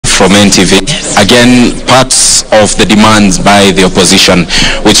from NTV. Again, parts of the demands by the opposition,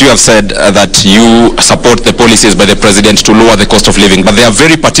 which you have said that you support the policies by the president to lower the cost of living, but they are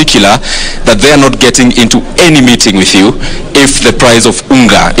very particular that they are not getting into any meeting with you if the price of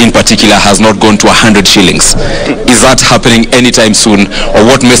unga in particular has not gone to 100 shillings. Is that happening anytime soon, or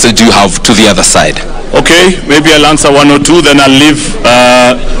what message do you have to the other side? Okay, maybe I'll answer one or two, then I'll leave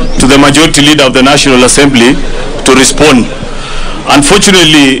to the majority leader of the National Assembly to respond.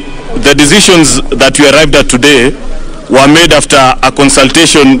 Unfortunately, the decisions that we arrived at today were made after a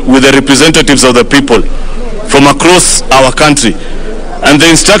consultation with the representatives of the people from across our country. And the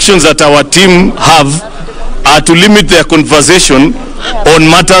instructions that our team have are to limit their conversation on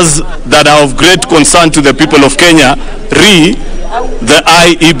matters that are of great concern to the people of Kenya, the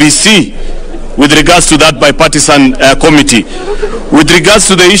IEBC, with regards to that bipartisan committee. With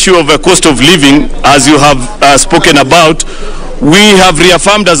regards to the issue of the cost of living, as you have spoken about, we have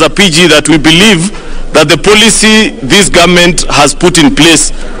reaffirmed as a PG that we believe that the policy this government has put in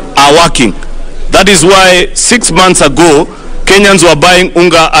place are working. That is why 6 months ago, Kenyans were buying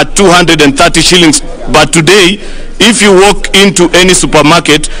unga at 230 shillings. But today, if you walk into any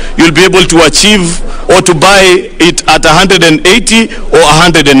supermarket, you'll be able to achieve or to buy it at 180 or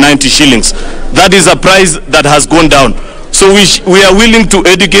 190 shillings. That is a price that has gone down. So we are willing to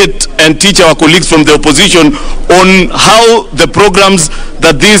educate and teach our colleagues from the opposition on how the programs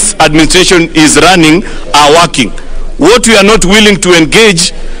that this administration is running are working. What we are not willing to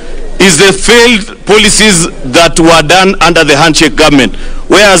engage is the failed policies that were done under the handshake government.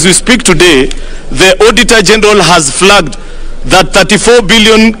 Whereas we speak today, the Auditor General has flagged that 34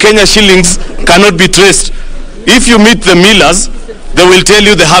 billion Kenya shillings cannot be traced. If you meet the millers, they will tell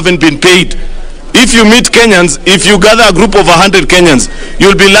you they haven't been paid. If you meet Kenyans, if you gather a group of 100 Kenyans,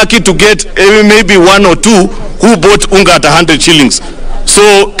 you'll be lucky to get maybe one or two who bought unga at 100 shillings.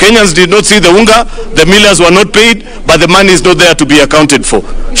 So Kenyans did not see the unga, the millers were not paid, but the money is not there to be accounted for.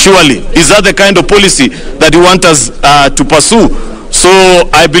 Surely, is that the kind of policy that you want us to pursue? So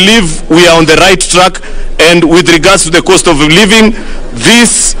I believe we are on the right track, and with regards to the cost of living,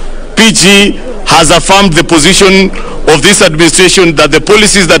 this PG has affirmed the position of this administration that the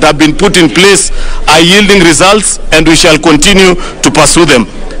policies that have been put in place are yielding results, and we shall continue to pursue them.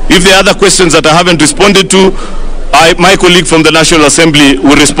 If there are other questions that I haven't responded to, my colleague from the National Assembly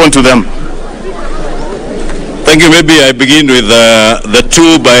will respond to them. Thank you. Maybe I begin with the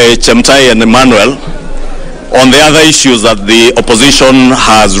two by Chemtai and Emmanuel on the other issues that the opposition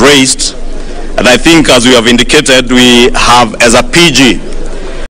has raised. And I think, as we have indicated, we have, as a PG,